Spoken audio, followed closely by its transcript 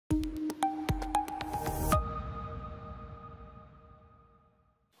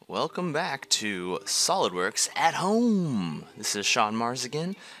Welcome back to SOLIDWORKS at Home. This is Sean Mars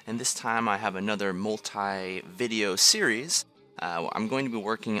again, and this time I have another multi-video series. I'm going to be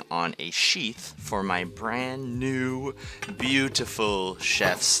working on a sheath for my brand new, beautiful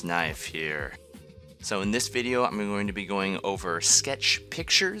chef's knife here. So in this video, I'm going to be going over sketch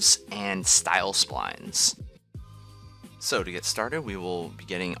pictures and style splines. So to get started, we will be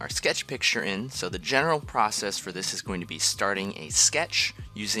getting our sketch picture in. So the general process for this is going to be starting a sketch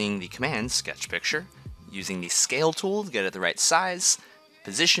using the command sketch picture, using the scale tool to get it the right size,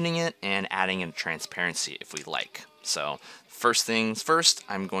 positioning it, and adding in transparency if we like. So first things first,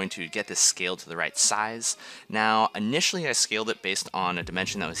 I'm going to get this scaled to the right size. Now, initially I scaled it based on a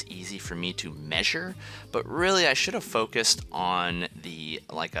dimension that was easy for me to measure, but really I should have focused on the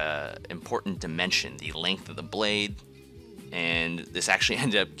important dimension, the length of the blade. And this actually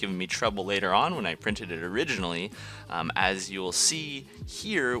ended up giving me trouble later on when I printed it originally. As you will see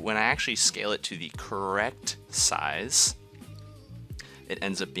here, when I actually scale it to the correct size, it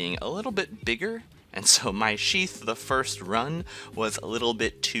ends up being a little bit bigger. And so my sheath, the first run, was a little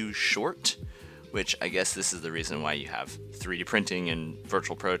bit too short, which I guess this is the reason why you have 3D printing and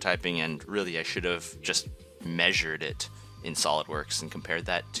virtual prototyping, and really I should have just measured it in SOLIDWORKS and compared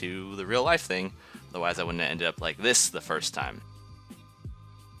that to the real life thing. Otherwise I wouldn't have ended up like this the first time.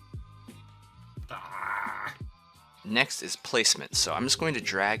 Next is placement. So I'm just going to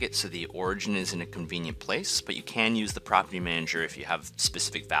drag it so the origin is in a convenient place, but you can use the property manager if you have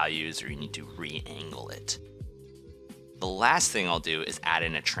specific values or you need to re-angle it. The last thing I'll do is add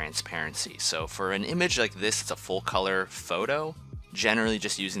in a transparency. So for an image like this, it's a full color photo. Generally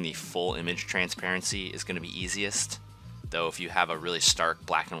just using the full image transparency is going to be easiest. Though if you have a really stark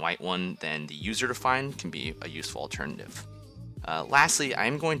black and white one, then the user defined can be a useful alternative. Lastly,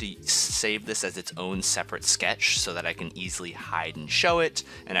 I'm going to save this as its own separate sketch so that I can easily hide and show it,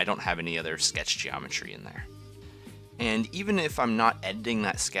 and I don't have any other sketch geometry in there. And even if I'm not editing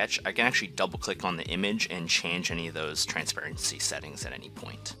that sketch, I can actually double click on the image and change any of those transparency settings at any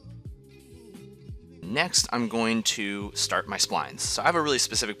point. Next, I'm going to start my splines. So I have a really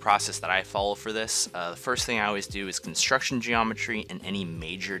specific process that I follow for this. The first thing I always do is construction geometry and any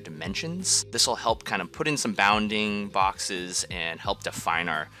major dimensions. This will help kind of put in some bounding boxes and help define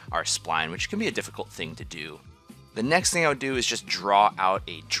our spline, which can be a difficult thing to do. The next thing I would do is just draw out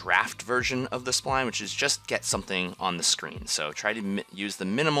a draft version of the spline, which is just get something on the screen. So try to use the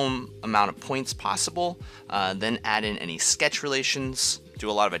minimum amount of points possible, then add in any sketch relations, do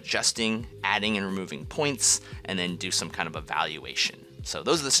a lot of adjusting, adding and removing points, and then do some kind of evaluation. So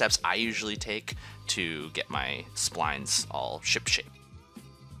those are the steps I usually take to get my splines all shipshape.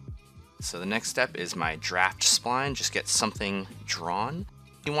 So the next step is my draft spline, just get something drawn.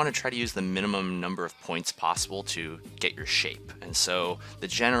 You want to try to use the minimum number of points possible to get your shape. And so the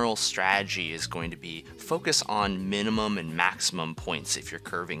general strategy is going to be focus on minimum and maximum points if you're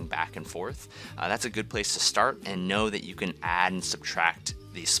curving back and forth. That's a good place to start, and know that you can add and subtract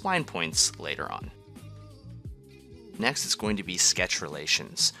these spline points later on. Next, it's going to be sketch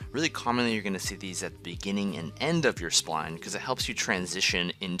relations. Really commonly, you're going to see these at the beginning and end of your spline because it helps you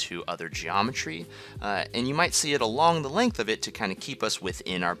transition into other geometry. And you might see it along the length of it to kind of keep us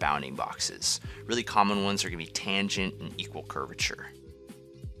within our bounding boxes. Really common ones are going to be tangent and equal curvature.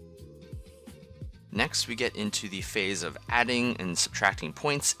 Next, we get into the phase of adding and subtracting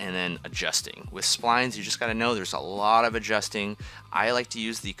points and then adjusting. With splines, you just got to know there's a lot of adjusting. I like to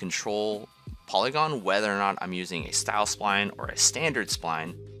use the control polygon whether or not I'm using a style spline or a standard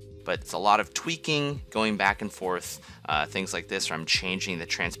spline, but it's a lot of tweaking, going back and forth, things like this where I'm changing the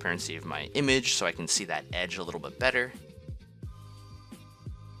transparency of my image so I can see that edge a little bit better.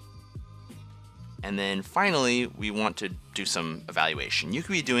 And then finally, we want to do some evaluation. You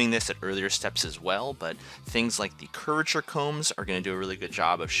could be doing this at earlier steps as well, but things like the curvature combs are going to do a really good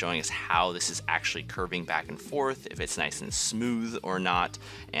job of showing us how this is actually curving back and forth, if it's nice and smooth or not,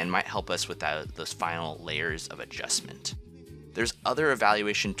 and might help us with those final layers of adjustment. There's other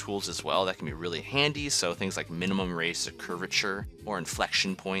evaluation tools as well that can be really handy, so things like minimum radius of curvature or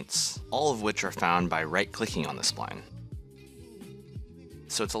inflection points, all of which are found by right-clicking on the spline.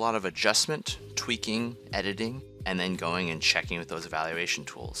 So it's a lot of adjustment, tweaking, editing, and then going and checking with those evaluation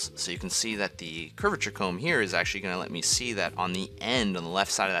tools. So you can see that the curvature comb here is actually going to let me see that on the end, on the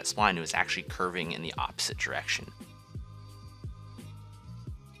left side of that spline, it was actually curving in the opposite direction.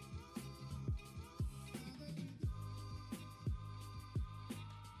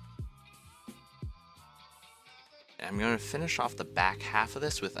 I'm going to finish off the back half of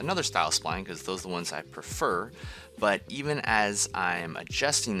this with another style spline because those are the ones I prefer. But even as I'm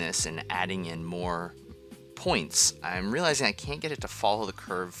adjusting this and adding in more points, I'm realizing I can't get it to follow the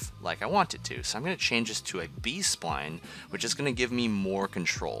curve like I want it to. So I'm going to change this to a B-spline, which is going to give me more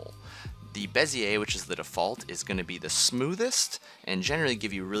control. The Bezier, which is the default, is going to be the smoothest and generally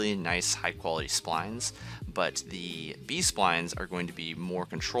give you really nice high quality splines, but the B-splines are going to be more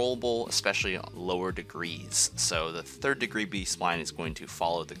controllable, especially lower degrees. So the 3rd degree B-spline is going to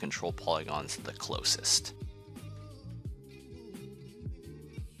follow the control polygons the closest.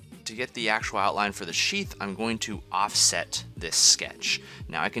 To get the actual outline for the sheath, I'm going to offset this sketch.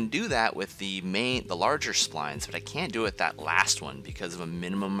 Now I can do that with the larger splines, but I can't do it with that last one because of a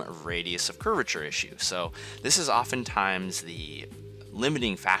minimum radius of curvature issue. So this is oftentimes the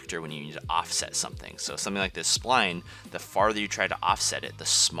limiting factor when you need to offset something. So something like this spline, the farther you try to offset it, the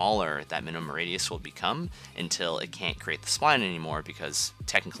smaller that minimum radius will become until it can't create the spline anymore, because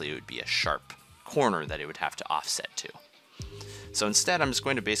technically it would be a sharp corner that it would have to offset to. So instead, I'm just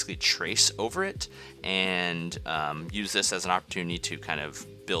going to basically trace over it and use this as an opportunity to kind of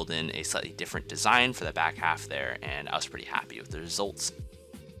build in a slightly different design for the back half there, and I was pretty happy with the results.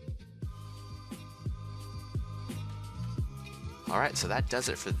 Alright, so that does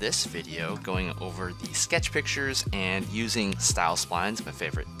it for this video, going over the sketch pictures and using Style Splines, my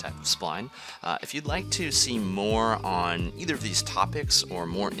favorite type of spline. If you'd like to see more on either of these topics or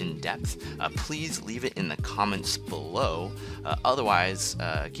more in depth, please leave it in the comments below. Otherwise,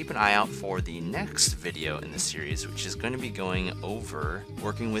 keep an eye out for the next video in the series, which is going to be going over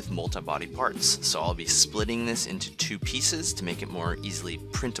working with multi-body parts. So I'll be splitting this into 2 pieces to make it more easily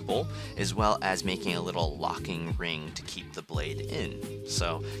printable, as well as making a little locking ring to keep the blade in.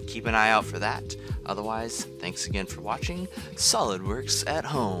 So keep an eye out for that. Otherwise, thanks again for watching SOLIDWORKS at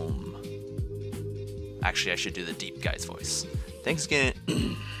Home. Actually, I should do the deep guy's voice. Thanks again.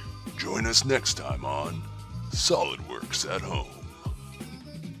 Join us next time on SOLIDWORKS at Home.